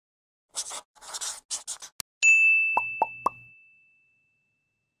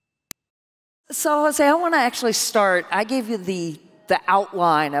So, Jose, I want to actually start. I gave you the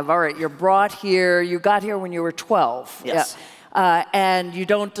outline of, all right, you're brought here. You got here when you were 12. Yes. Yeah. And you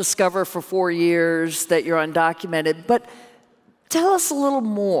don't discover for 4 years that you're undocumented. But tell us a little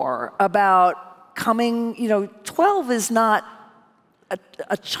more about coming, 12 is not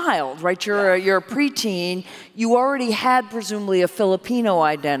a child, right? You're a preteen. You already had presumably a Filipino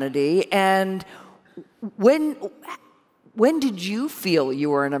identity. And when did you feel you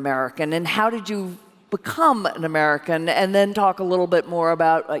were an American, and how did you become an American? And then talk a little bit more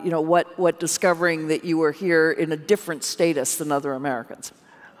about what discovering that you were here in a different status than other Americans.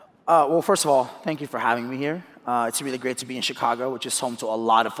 Well, first of all, thank you for having me here. It's really great to be in Chicago, which is home to a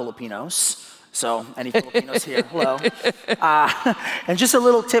lot of Filipinos. So, any Filipinos here, hello. And just a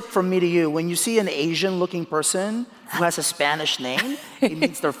little tip from me to you. When you see an Asian-looking person who has a Spanish name, it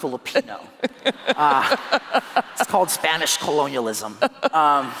means they're Filipino. It's called Spanish colonialism.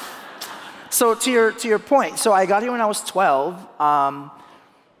 So to your point, so I got here when I was 12.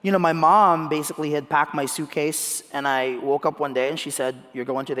 My mom basically had packed my suitcase, and I woke up one day and she said, "You're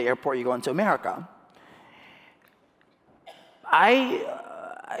going to the airport, you're going to America." I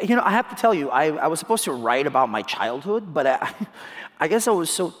have to tell you, I was supposed to write about my childhood, but I guess I was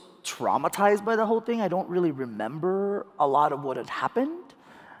so traumatized by the whole thing, I don't really remember a lot of what had happened.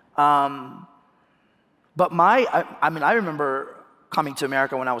 But I remember coming to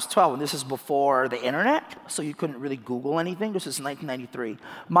America when I was 12, and this is before the internet, so you couldn't really Google anything. This is 1993.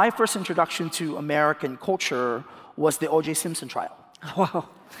 My first introduction to American culture was the O.J. Simpson trial. Wow.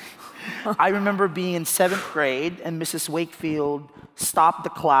 I remember being in 7th grade, and Mrs. Wakefield stopped the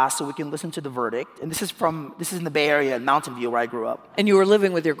class so we can listen to the verdict. And this is in the Bay Area, in Mountain View, where I grew up. And you were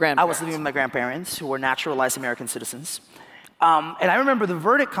living with your grandparents? I was living with my grandparents, who were naturalized American citizens. And I remember the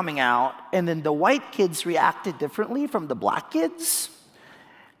verdict coming out, and then the white kids reacted differently from the black kids.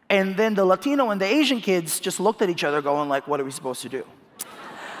 And then the Latino and the Asian kids just looked at each other going like, what are we supposed to do?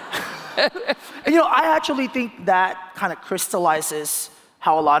 And I actually think that kind of crystallizes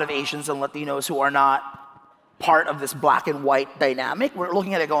how a lot of Asians and Latinos who are not part of this black and white dynamic, we're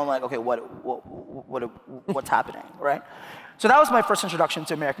looking at it going like, okay, what's happening, right? So that was my first introduction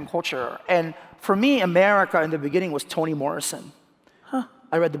to American culture. And for me, America in the beginning was Toni Morrison. Huh.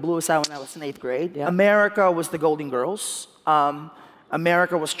 I read The Bluest Eye when I was in 8th grade. Yeah. America was the Golden Girls.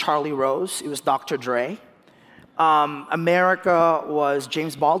 America was Charlie Rose. It was Dr. Dre. America was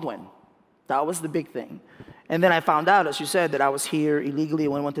James Baldwin. That was the big thing. And then I found out, as you said, that I was here illegally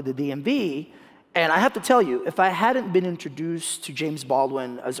when I went to the DMV. And I have to tell you, if I hadn't been introduced to James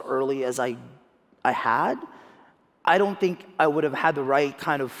Baldwin as early as I had, I don't think I would have had the right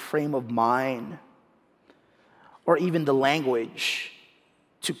kind of frame of mind or even the language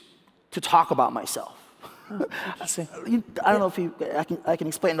to talk about myself. Oh, I don't know if I can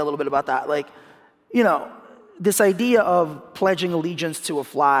explain a little bit about that. Like, this idea of pledging allegiance to a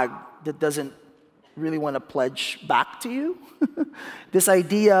flag that doesn't really want to pledge back to you. This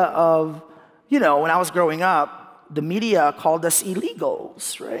idea of, when I was growing up, the media called us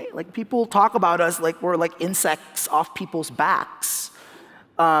illegals, right? Like people talk about us like we're like insects off people's backs.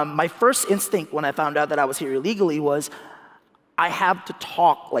 My first instinct when I found out that I was here illegally was, I have to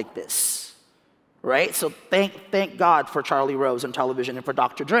talk like this, right? So thank God for Charlie Rose on television and for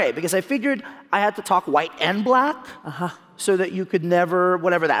Dr. Dre, because I figured I had to talk white and black. So that you could never,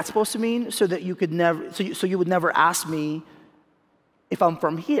 whatever that's supposed to mean, so that you could never, so you would never ask me if I'm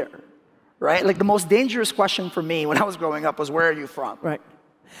from here, right? Like the most dangerous question for me when I was growing up was, where are you from? Right.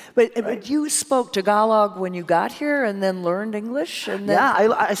 But you spoke Tagalog when you got here and then learned English? And then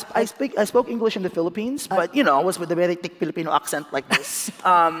I spoke English in the Philippines, but I was with a very thick Filipino accent like this.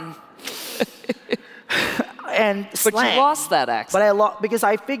 And slang. But you lost that accent. But because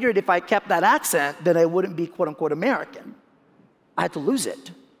I figured if I kept that accent, then I wouldn't be quote unquote American. I had to lose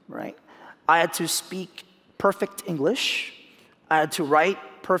it, right? I had to speak perfect English. I had to write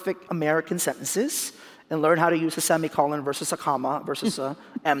perfect American sentences and learn how to use a semicolon versus a comma versus a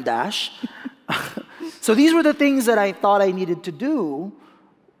em dash. So these were the things that I thought I needed to do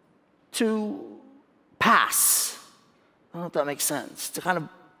to pass. I don't know if that makes sense. To kind of,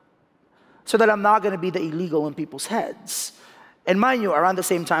 so that I'm not going to be the illegal in people's heads. And mind you, around the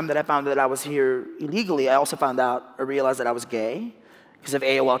same time that I found that I was here illegally, I also realized that I was gay because of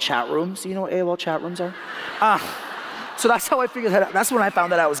AOL chat rooms. Do you know what AOL chat rooms are? So that's how I figured that out. That's when I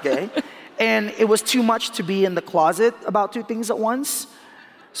found that I was gay. And it was too much to be in the closet about two things at once.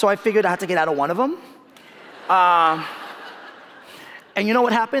 So I figured I had to get out of one of them. And you know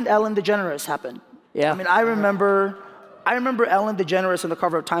what happened? Ellen DeGeneres happened. Yeah. I mean, I remember Ellen DeGeneres on the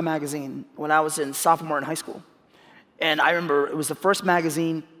cover of Time magazine when I was in sophomore in high school. And I remember it was the first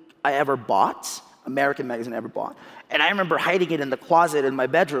magazine I ever bought, American magazine I ever bought. And I remember hiding it in the closet in my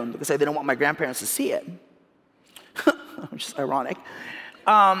bedroom because I didn't want my grandparents to see it, which is ironic.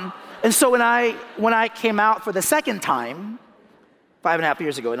 And so when I came out for the second time, 5.5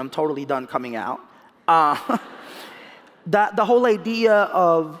 years ago, and I'm totally done coming out, the whole idea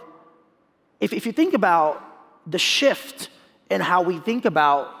of, if you think about the shift in how we think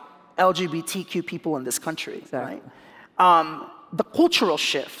about LGBTQ people in this country, exactly. Right? The cultural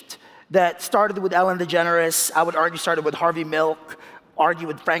shift that started with Ellen DeGeneres, I would argue started with Harvey Milk, argue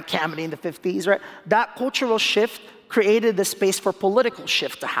with Frank Kameny in the 50s, right? That cultural shift created the space for political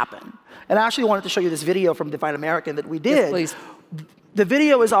shift to happen. And I actually wanted to show you this video from Define American that we did. Yes, please. The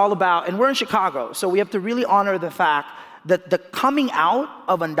video is all about, and we're in Chicago, so we have to really honor the fact that the coming out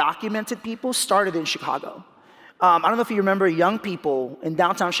of undocumented people started in Chicago. I don't know if you remember young people in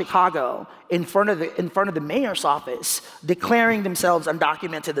downtown Chicago in front of the mayor's office declaring themselves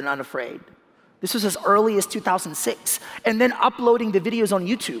undocumented and unafraid. This was as early as 2006. And then uploading the videos on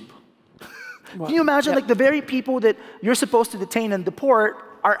YouTube. Wow. Can you imagine, like, the very people that you're supposed to detain and deport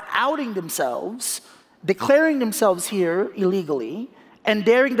are outing themselves, declaring themselves here illegally, and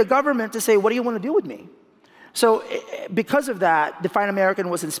daring the government to say, what do you want to do with me? So because of that, Define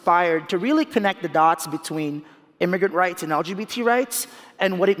American was inspired to really connect the dots between immigrant rights and LGBT rights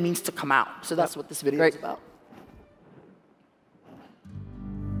and what it means to come out. So that's what this video is about.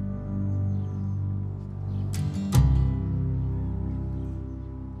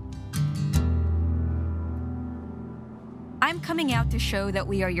 I'm coming out to show that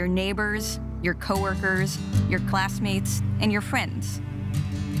we are your neighbors, your coworkers, your classmates, and your friends.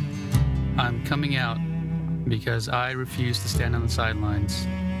 I'm coming out because I refuse to stand on the sidelines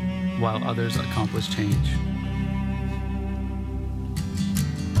while others accomplish change.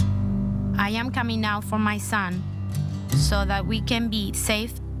 I am coming out for my son so that we can be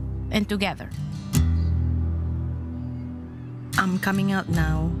safe and together. I'm coming out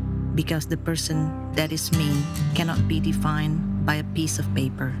now because the person that is me cannot be defined by a piece of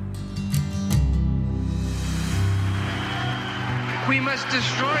paper. We must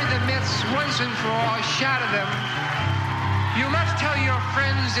destroy the myths once and for all, shatter them. You must tell your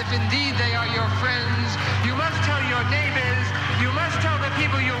friends if indeed they are your friends. You must tell your neighbors. You must tell the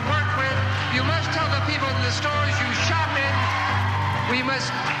people you work with. You must tell the people in the stores you shop in. We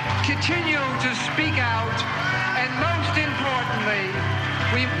must continue to speak out. And most importantly,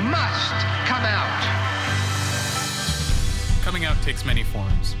 we must come out. Coming out takes many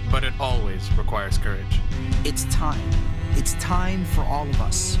forms, but it always requires courage. It's time. It's time for all of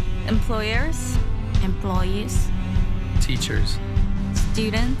us. Employers, Employees, Teachers,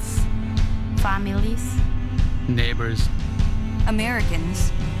 students, families, neighbors,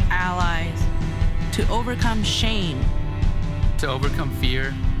 Americans, Allies. To overcome shame. to overcome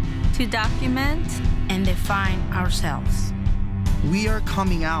fear, to document, and define ourselves. We are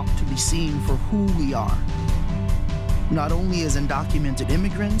coming out to be seen for who we are. Not only as undocumented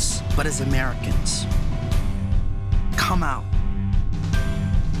immigrants, but as Americans. Come out.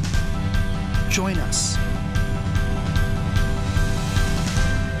 Join us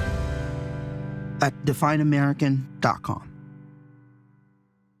at defineamerican.com.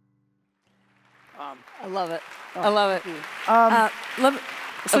 I love it. I love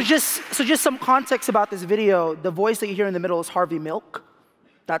it. Just some context about this video. The voice that you hear in the middle is Harvey Milk.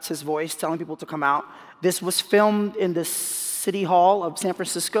 That's his voice telling people to come out. This was filmed in the City Hall of San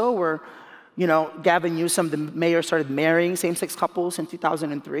Francisco where, you know, Gavin Newsom, the mayor, started marrying same-sex couples in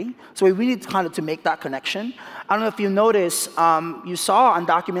 2003. So we need kind of to make that connection. I don't know if you notice, you saw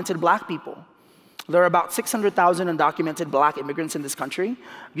undocumented black people. There are about 600,000 undocumented black immigrants in this country.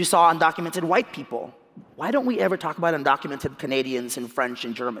 You saw undocumented white people. Why don't we ever talk about undocumented Canadians and French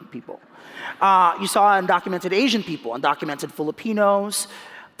and German people? You saw undocumented Asian people, undocumented Filipinos,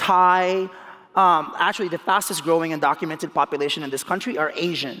 Thai. Actually, the fastest growing undocumented population in this country are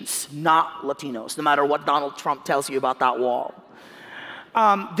Asians, not Latinos, no matter what Donald Trump tells you about that wall.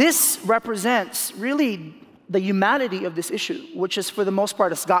 This represents really the humanity of this issue, which is for the most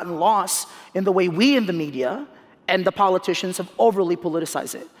part has gotten lost in the way we in the media and the politicians have overly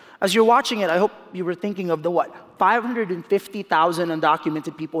politicized it. As you're watching it, I hope you were thinking of the 550,000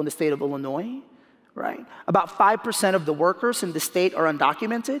 undocumented people in the state of Illinois, right? About 5% of the workers in the state are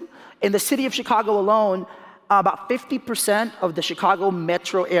undocumented. In the city of Chicago alone, about 50% of the Chicago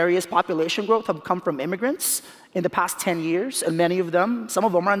metro area's population growth have come from immigrants in the past 10 years, and many of them, some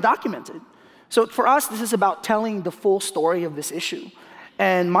of them are undocumented. So for us, this is about telling the full story of this issue.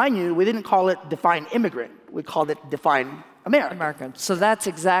 And mind you, we didn't call it Define Immigrant, we called it Define American. So that's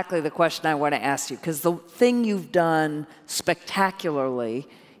exactly the question I want to ask you, because the thing you've done spectacularly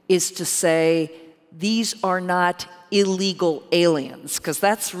is to say, these are not illegal aliens, because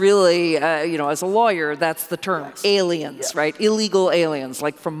that's really, you know, as a lawyer, that's the term, yes. Aliens, right? Illegal aliens,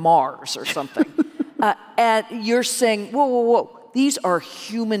 like from Mars or something. And you're saying, whoa, whoa, whoa. These are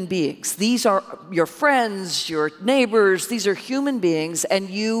human beings. These are your friends, your neighbors. These are human beings, and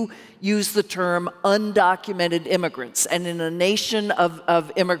you use the term undocumented immigrants. And in a nation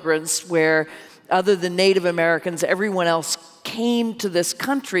of immigrants where, other than Native Americans, everyone else came to this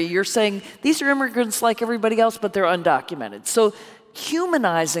country, you're saying these are immigrants like everybody else, but they're undocumented. So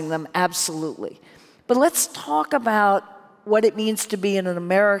humanizing them, absolutely. But let's talk about what it means to be an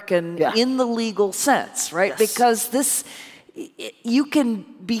American in the legal sense, right? Yes. Because this, you can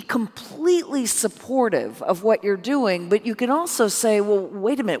be completely supportive of what you're doing, but you can also say, well,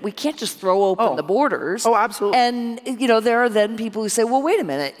 wait a minute, we can't just throw open the borders. Oh, absolutely. And, you know, there are then people who say, well, wait a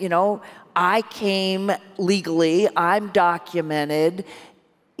minute, you know, I came legally, I'm documented.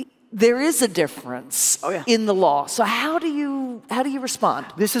 There is a difference in the law. So how do you respond?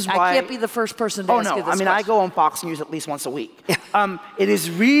 This is why I can't be the first person to ask you this question. I go on Fox News at least once a week. It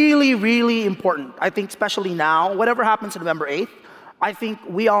is really, really important. I think especially now, whatever happens on November 8th, I think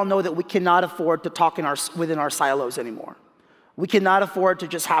we all know that we cannot afford to talk within our silos anymore. We cannot afford to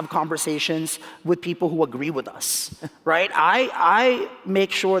just have conversations with people who agree with us, right? I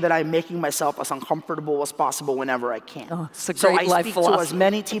make sure that I'm making myself as uncomfortable as possible whenever I can. Oh, it's a great life philosophy. So I speak to as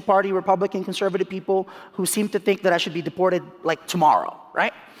many Tea Party, Republican, conservative people who seem to think that I should be deported like tomorrow,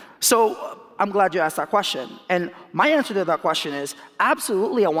 right? So I'm glad you asked that question. And my answer to that question is,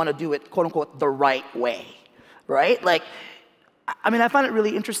 absolutely I want to do it, quote unquote, the right way, right? Like, I mean, I find it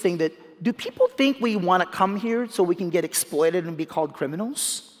really interesting that, do people think we want to come here so we can get exploited and be called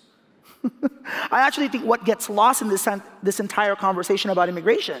criminals? I actually think what gets lost in this entire conversation about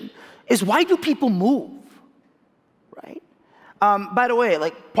immigration is, why do people move, right? By the way,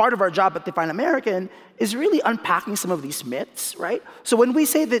 like, part of our job at Define American is really unpacking some of these myths, right? So when we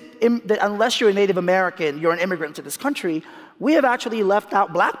say that unless you're a Native American, you're an immigrant to this country, we have actually left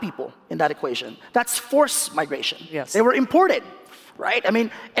out black people in that equation. That's forced migration. Yes. They were imported. Right? I mean,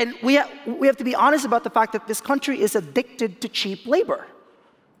 and we have to be honest about the fact that this country is addicted to cheap labor,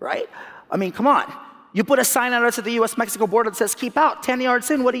 right? I mean, come on. You put a sign out at the US-Mexico border that says, keep out, 10 yards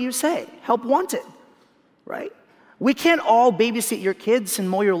in, what do you say? Help wanted, right? We can't all babysit your kids and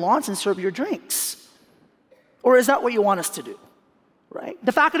mow your lawns and serve your drinks. Or is that what you want us to do, right?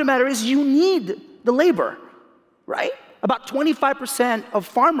 The fact of the matter is, you need the labor, right? About 25% of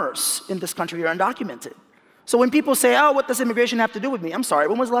farmers in this country are undocumented. So when people say, oh, what does immigration have to do with me? I'm sorry,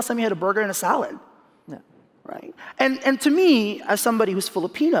 when was the last time you had a burger and a salad? No. Right? And to me, as somebody who's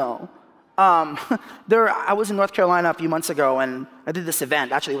Filipino, I was in North Carolina a few months ago, and I did this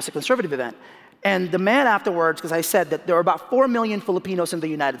event. Actually, it was a conservative event. And the man afterwards, because I said that there are about 4 million Filipinos in the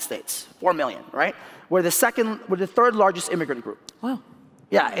United States. 4 million, right? We're the third largest immigrant group. Wow.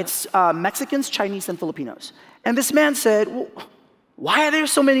 Yeah, it's Mexicans, Chinese, and Filipinos. And this man said, well, why are there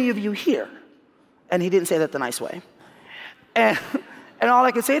so many of you here? And he didn't say that the nice way. And all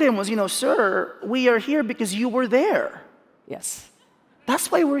I could say to him was, you know, sir, we are here because you were there. Yes. That's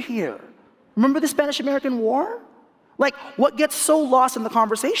why we're here. Remember the Spanish-American War? Like, what gets so lost in the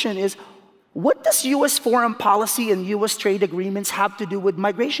conversation is, what does US foreign policy and US trade agreements have to do with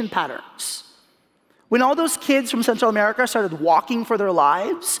migration patterns? When all those kids from Central America started walking for their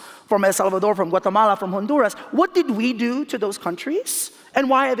lives, from El Salvador, from Guatemala, from Honduras, what did we do to those countries? And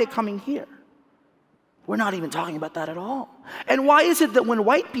why are they coming here? We're not even talking about that at all. And why is it that when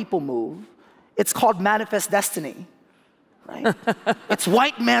white people move, it's called manifest destiny, right? It's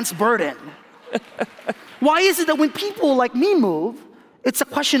white man's burden. Why is it that when people like me move, it's a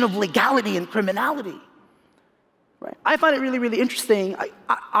question of legality and criminality, right? I find it really, really interesting.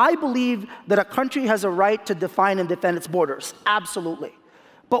 I believe that a country has a right to define and defend its borders, absolutely.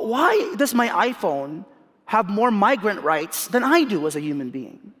 But why does my iPhone have more migrant rights than I do as a human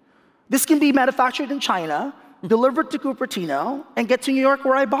being? This can be manufactured in China, delivered to Cupertino, and get to New York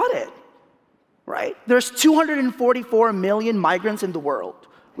where I bought it, right? There's 244 million migrants in the world.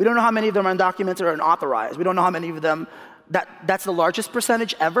 We don't know how many of them are undocumented or unauthorized. We don't know how many of them, that's the largest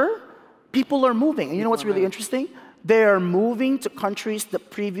percentage ever. People are moving. And you know what's really interesting? They are moving to countries that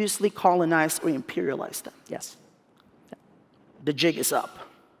previously colonized or imperialized them. Yes. The jig is up.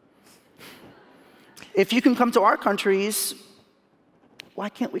 If you can come to our countries, why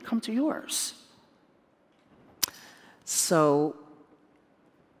can't we come to yours? So,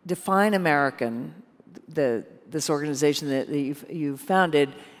 Define American, this organization that you've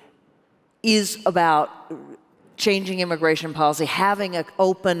founded, is about changing immigration policy, having an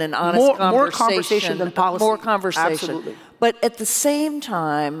open and honest conversation. More conversation than policy. More conversation. Absolutely. But at the same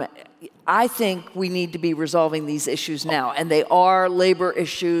time, I think we need to be resolving these issues now. And they are labor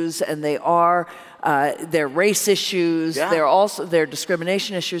issues, and they're race issues, they're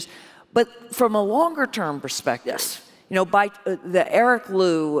discrimination issues. But from a longer term perspective, you know, Eric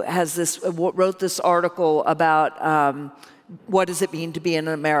Liu wrote this article about what does it mean to be an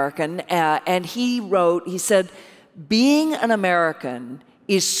American, and he said, being an American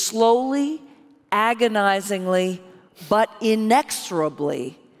is slowly, agonizingly, but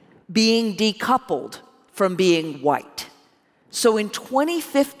inexorably being decoupled from being white. So in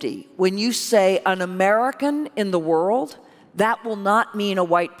 2050, when you say an American in the world, that will not mean a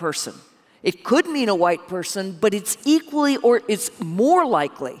white person. It could mean a white person, but it's equally or it's more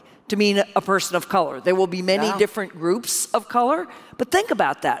likely to mean a person of color. There will be many different groups of color, but think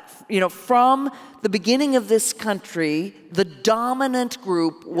about that. You know, from the beginning of this country, the dominant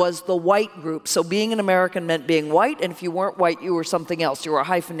group was the white group. So being an American meant being white, and if you weren't white, you were something else. You were a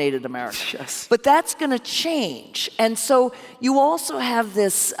hyphenated American. Yes. But that's going to change. And so you also have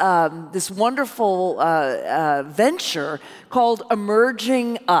this, this wonderful venture called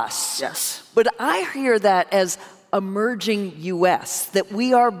Emerging Us. Yes. But I hear that as emerging U.S., that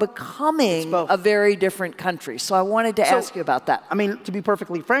we are becoming a very different country. So I wanted to ask you about that. I mean, to be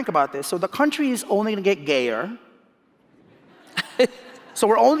perfectly frank about this, so the country is only going to get gayer. So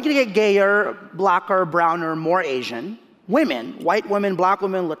we're only going to get gayer, blacker, browner, more Asian. Women, white women, black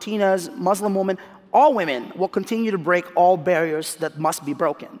women, Latinas, Muslim women, all women will continue to break all barriers that must be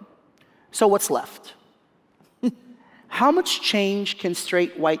broken. So what's left? How much change can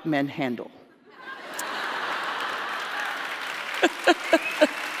straight white men handle?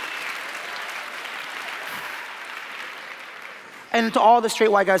 And to all the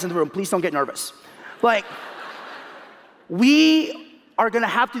straight white guys in the room, please don't get nervous. Like, we are going to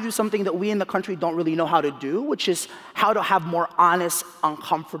have to do something that we in the country don't really know how to do, which is how to have more honest,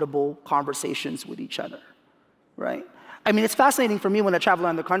 uncomfortable conversations with each other, right? I mean, it's fascinating for me when I travel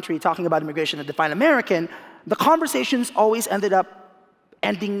around the country talking about immigration and define American, the conversations always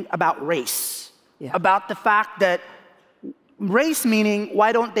ending about race, about the fact that race meaning,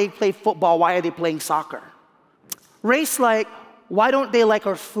 why don't they play football? Why are they playing soccer? Race like, why don't they like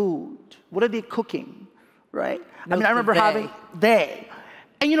our food? What are they cooking, right? I mean, I remember having they.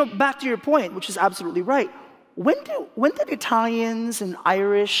 And you know, back to your point, which is absolutely right. When did Italians and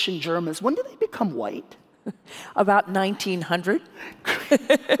Irish and Germans, when did they become white? About 1900.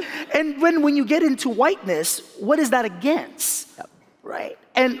 And when you get into whiteness, what is that against? Right?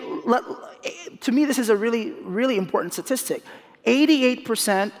 And to me, this is a really, really important statistic.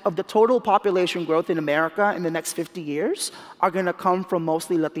 88% of the total population growth in America in the next 50 years are going to come from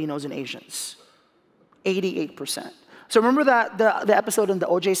mostly Latinos and Asians. 88%. So remember that the episode on the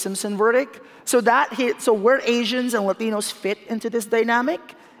O.J. Simpson verdict? So that hit. So where Asians and Latinos fit into this dynamic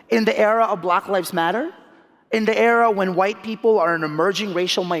in the era of Black Lives Matter, in the era when white people are an emerging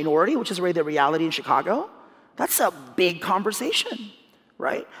racial minority, which is really the reality in Chicago. That's a big conversation,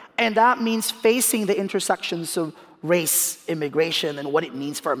 right? And that means facing the intersections of race, immigration, and what it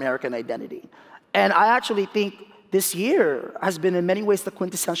means for American identity. And I actually think this year has been in many ways the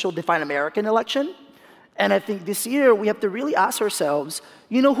quintessential Define American election. And I think this year we have to really ask ourselves,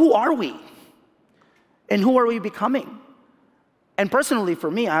 you know, who are we? And who are we becoming? And personally for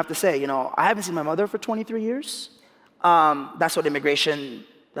me, I have to say, you know, I haven't seen my mother for 23 years. That's what immigration,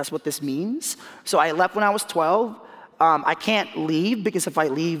 that's what this means. So I left when I was 12. I can't leave because if I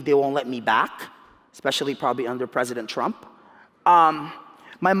leave, they won't let me back, especially probably under President Trump.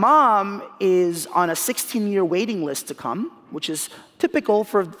 My mom is on a 16-year waiting list to come, which is typical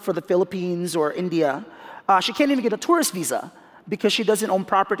for the Philippines or India. She can't even get a tourist visa because she doesn't own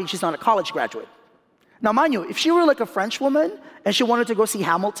property. She's not a college graduate. Now, mind you, if she were like a French woman and she wanted to go see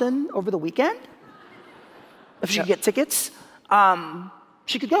Hamilton over the weekend, if she could get tickets,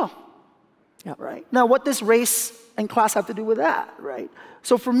 she could go. Yeah. Right? Now, what does race and class have to do with that, right?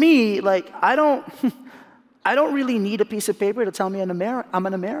 So for me, like, I don't really need a piece of paper to tell me I'm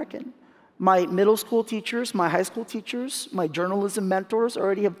an American. My middle school teachers, my high school teachers, my journalism mentors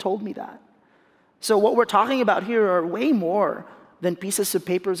already have told me that. So what we're talking about here are way more than pieces of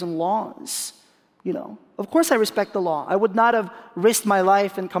papers and laws. You know, of course I respect the law. I would not have risked my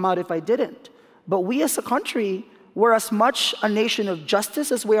life and come out if I didn't. But we as a country, we're as much a nation of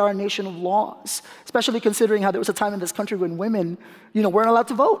justice as we are a nation of laws, especially considering how there was a time in this country when women, you know, weren't allowed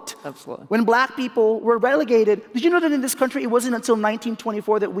to vote. Absolutely. When black people were relegated. Did you know that in this country, it wasn't until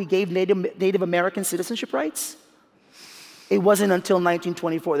 1924 that we gave Native American citizenship rights? It wasn't until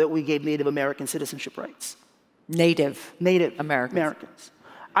 1924 that we gave Native American citizenship rights. Native Americans.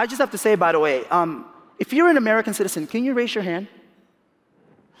 I just have to say, by the way, if you're an American citizen, can you raise your hand?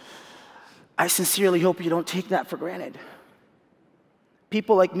 I sincerely hope you don't take that for granted.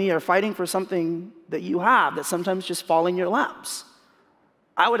 People like me are fighting for something that you have that sometimes just fall in your laps.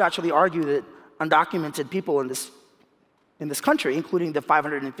 I would actually argue that undocumented people in this country, including the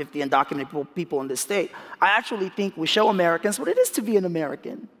 550 undocumented people in this state, I actually think we show Americans what it is to be an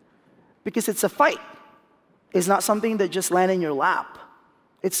American. Because it's a fight. It's not something that just lands in your lap.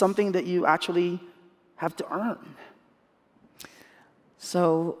 It's something that you actually have to earn.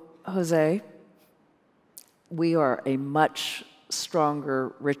 So, Jose, we are a much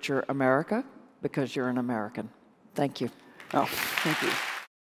stronger, richer America because you're an American. Thank you. Oh, thank you.